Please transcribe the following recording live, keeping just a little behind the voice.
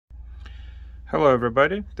Hello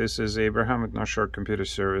everybody, this is Abraham with North Shore Computer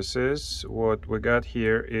Services. What we got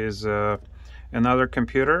here is another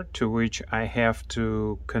computer to which I have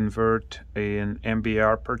to convert an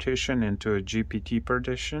MBR partition into a GPT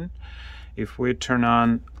partition. If we turn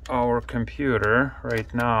on our computer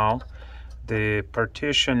right now, the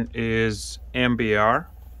partition is MBR.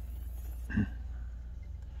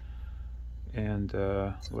 And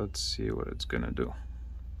let's see what it's gonna do.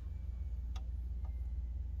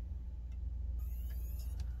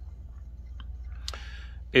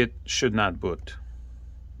 It should not boot.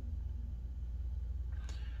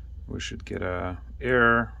 We should get a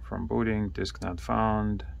error from booting, disk not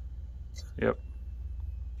found. Yep.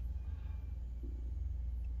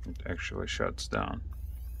 It actually shuts down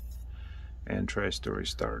and tries to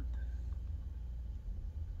restart.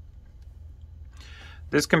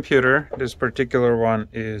 This computer, this particular one,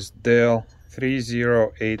 is Dell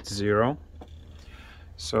 3080.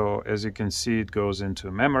 So as you can see, it goes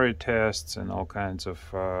into memory tests and all kinds of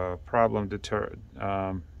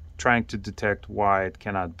trying to detect why it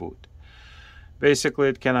cannot boot. Basically,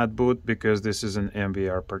 it cannot boot because this is an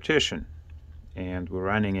MBR partition, and we're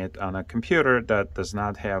running it on a computer that does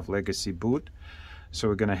not have legacy boot. So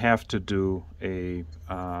we're going to have to do a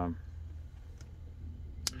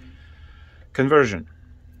conversion.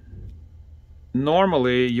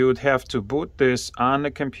 Normally, you would have to boot this on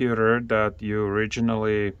the computer that you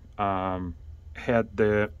originally had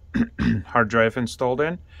the hard drive installed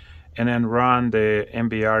in, and then run the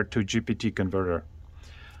MBR to GPT converter.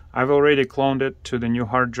 I've already cloned it to the new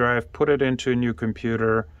hard drive, put it into a new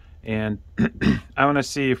computer, and I want to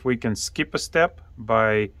see if we can skip a step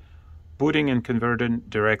by booting and converting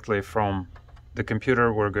directly from the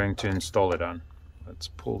computer we're going to install it on. Let's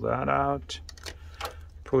pull that out.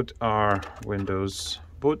 Put our Windows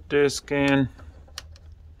boot disk in.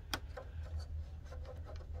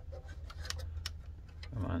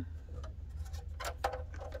 Come on.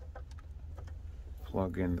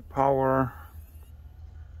 Plug in the power.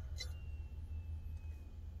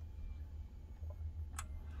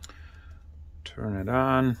 Turn it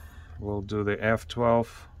on. We'll do the F12.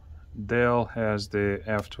 Dell has the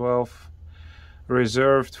F12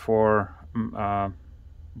 reserved for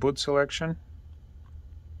boot selection.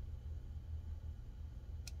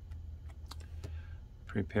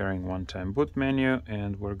 Preparing one-time boot menu,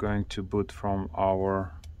 and we're going to boot from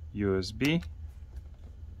our USB.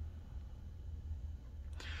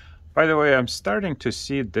 By the way, I'm starting to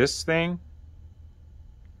see this thing.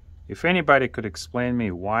 If anybody could explain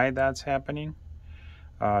me why that's happening.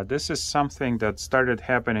 This is something that started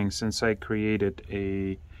happening since I created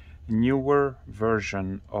a newer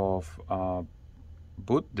version of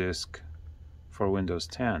boot disk for Windows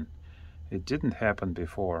 10. It didn't happen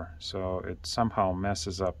before, so it somehow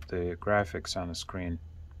messes up the graphics on the screen.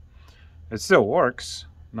 It still works,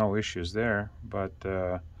 no issues there, but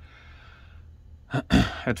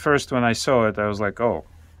at first when I saw it, I was like, oh,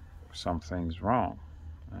 something's wrong.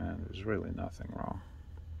 And there's really nothing wrong.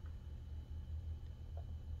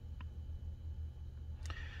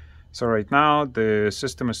 So right now, the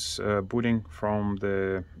system is booting from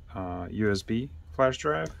the USB flash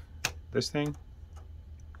drive, this thing.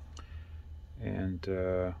 And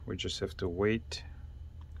we just have to wait.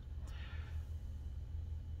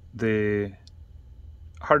 The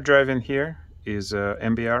hard drive in here is a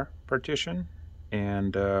MBR partition,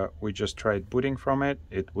 and we just tried booting from it.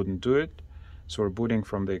 It wouldn't do it, so we're booting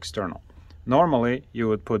from the external. Normally, you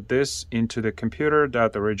would put this into the computer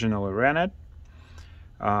that originally ran it,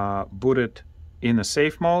 boot it in a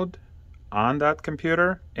safe mode on that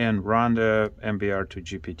computer, and run the MBR to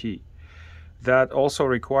GPT. That also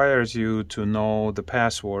requires you to know the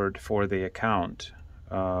password for the account.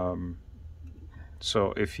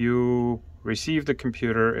 So if you receive the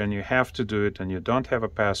computer and you have to do it and you don't have a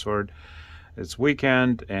password, it's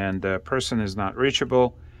weekend and the person is not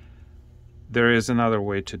reachable, there is another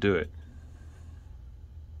way to do it.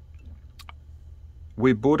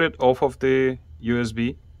 We boot it off of the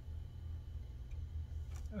USB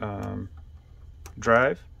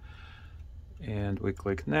drive. And we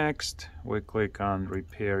click next, we click on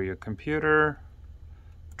repair your computer,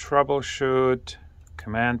 troubleshoot,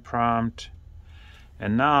 command prompt.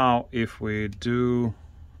 And now if we do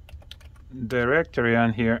directory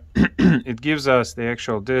on here, it gives us the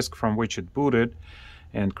actual disk from which it booted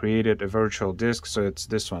and created a virtual disk, so it's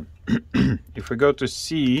this one. If we go to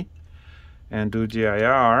C and do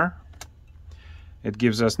dir, it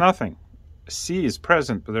gives us nothing. C is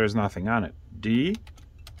present, but there's nothing on it. dir.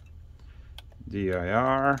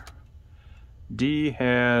 D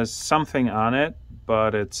has something on it,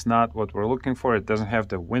 but it's not what we're looking for. It doesn't have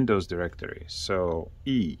the Windows directory. So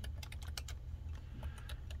E.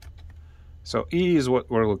 So E is what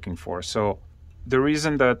we're looking for. So the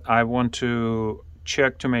reason that I want to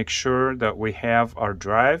check to make sure that we have our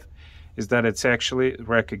drive is that it's actually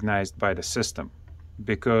recognized by the system.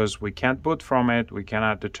 Because we can't boot from it, we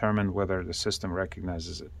cannot determine whether the system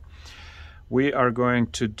recognizes it. We are going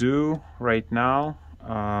to do right now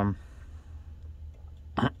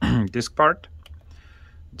disk part,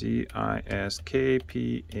 D-I-S-K-P-A-R-T.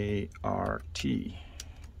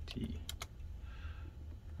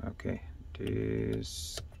 Okay,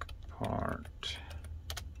 disk part.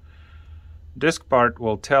 Disk part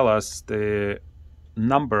will tell us the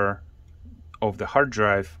number of the hard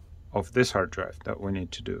drive of this hard drive that we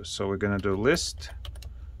need to do. So we're going to do list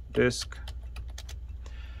disk,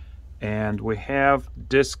 and we have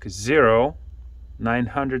disk 0,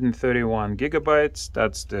 931 gigabytes.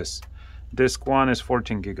 That's this. Disk 1 is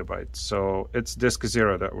 14 gigabytes. So it's disk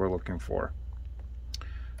 0 that we're looking for.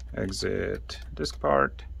 Exit disk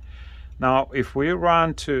part. Now if we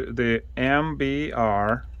run to the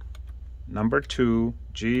MBR number 2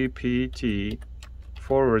 GPT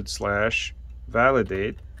 /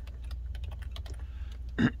 validate,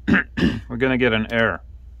 we're going to get an error.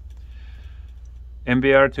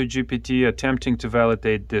 MBR2GPT attempting to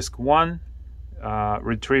validate disk 1,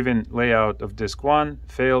 retrieving layout of disk 1,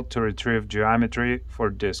 failed to retrieve geometry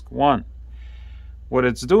for disk 1. What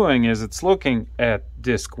it's doing is it's looking at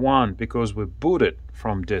disk 1 because we booted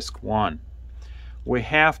from disk 1. We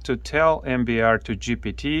have to tell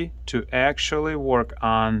MBR2GPT to actually work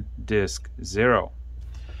on disk 0.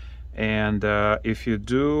 And if you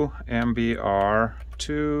do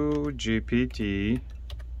MBR2GPT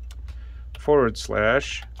 /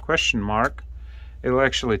 it'll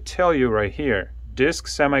actually tell you right here, disk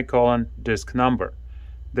semicolon disk number.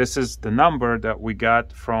 This is the number that we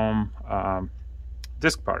got from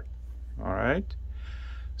disk part. All right.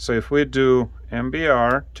 So if we do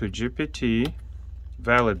MBR2GPT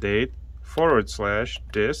validate /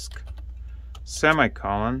 disk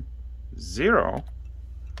semicolon 0,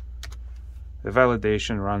 the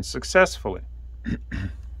validation runs successfully.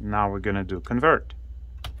 Now we're going to do convert.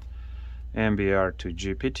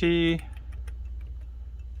 MBR2GPT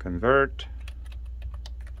convert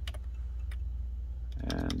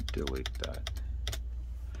and delete that.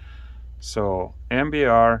 So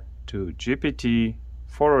MBR2GPT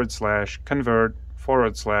 / convert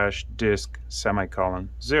 / disk semicolon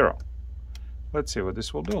 0. Let's see what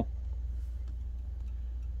this will do.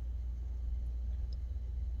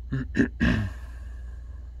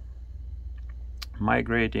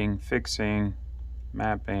 Migrating, fixing,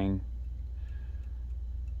 mapping,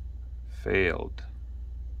 failed.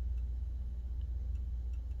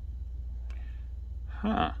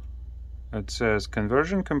 It says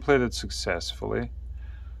conversion completed successfully.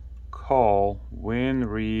 Call win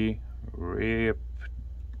reappear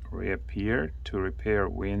to repair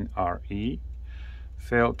WinRE.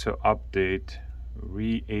 Failed to update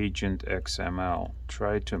reagent XML.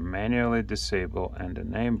 Try to manually disable and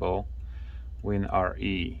enable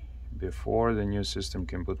WinRE. Before the new system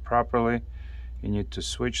can boot properly, you need to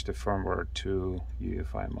switch the firmware to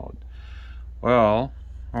UEFI mode. Well,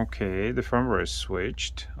 okay, the firmware is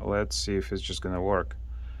switched. Let's see if it's just going to work.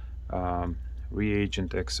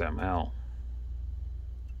 Reagent XML.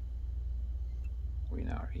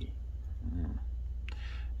 WinRE.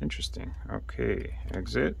 Interesting. Okay,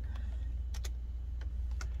 exit.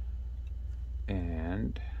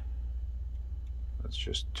 And let's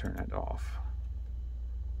just turn it off.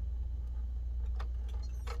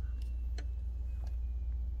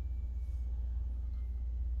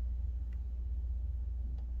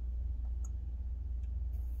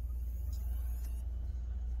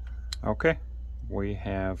 Okay, we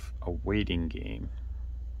have a waiting game.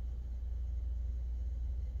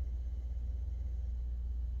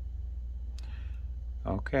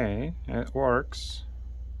 Okay, it works.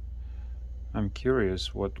 I'm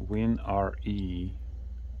curious what WinRE.xml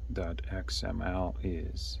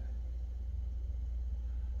is.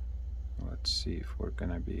 Let's see if we're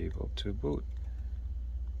gonna be able to boot.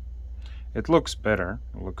 It looks better,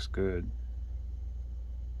 it looks good.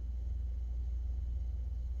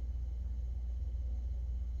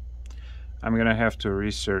 I'm gonna have to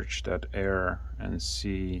research that error and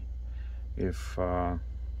see if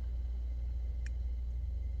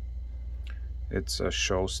it's a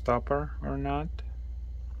showstopper or not.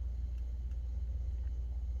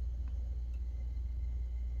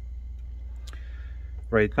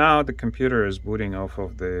 Right now the computer is booting off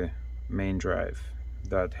of the main drive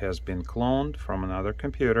that has been cloned from another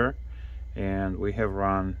computer, and we have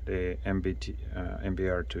run the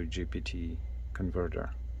MBR2GPT converter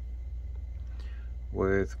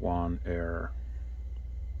with one error.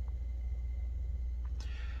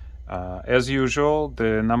 As usual,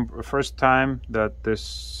 the first time that this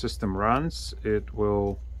system runs, it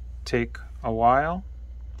will take a while,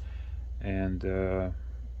 and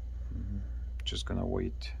just gonna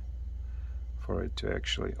wait for it to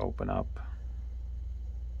actually open up.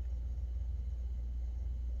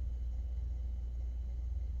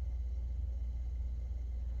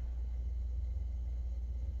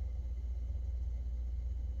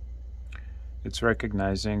 It's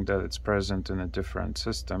recognizing that it's present in a different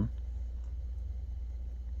system.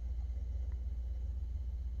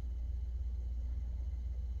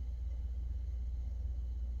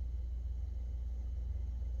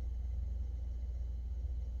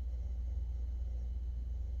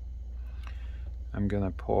 I'm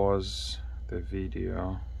gonna pause the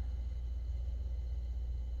video.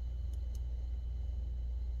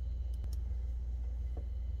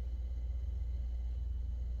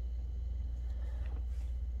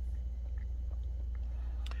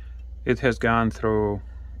 It has gone through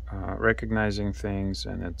recognizing things,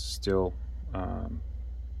 and it's still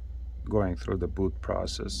going through the boot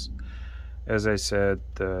process. As I said,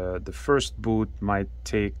 the first boot might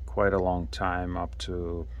take quite a long time, up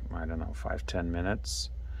to, I don't know, 5-10 minutes.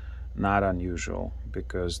 Not unusual,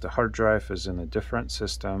 because the hard drive is in a different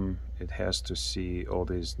system. It has to see all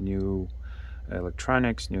these new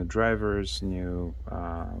electronics, new drivers, new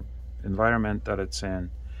environment that it's in.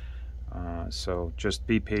 So just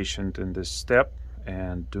be patient in this step,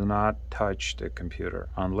 and do not touch the computer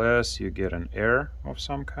unless you get an error of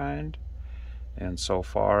some kind. And so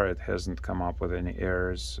far it hasn't come up with any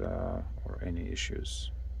errors or any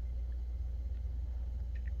issues.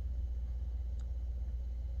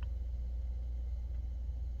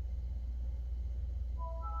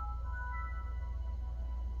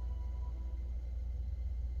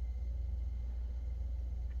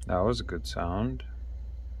 That was a good sound.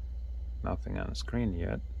 Nothing on the screen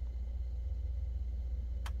yet.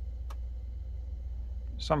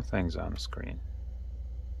 Some things on the screen.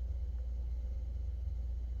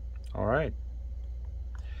 All right.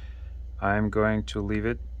 I'm going to leave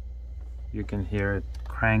it. You can hear it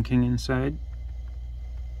cranking inside.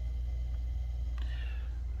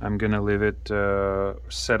 I'm gonna leave it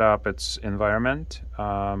set up its environment.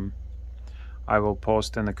 I will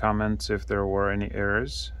post in the comments if there were any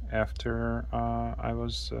errors after I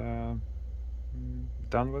was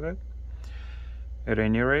done with it. At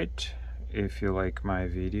any rate, if you like my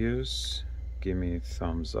videos, give me a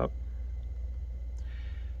thumbs up,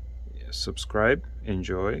 subscribe,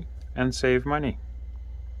 enjoy, and save money.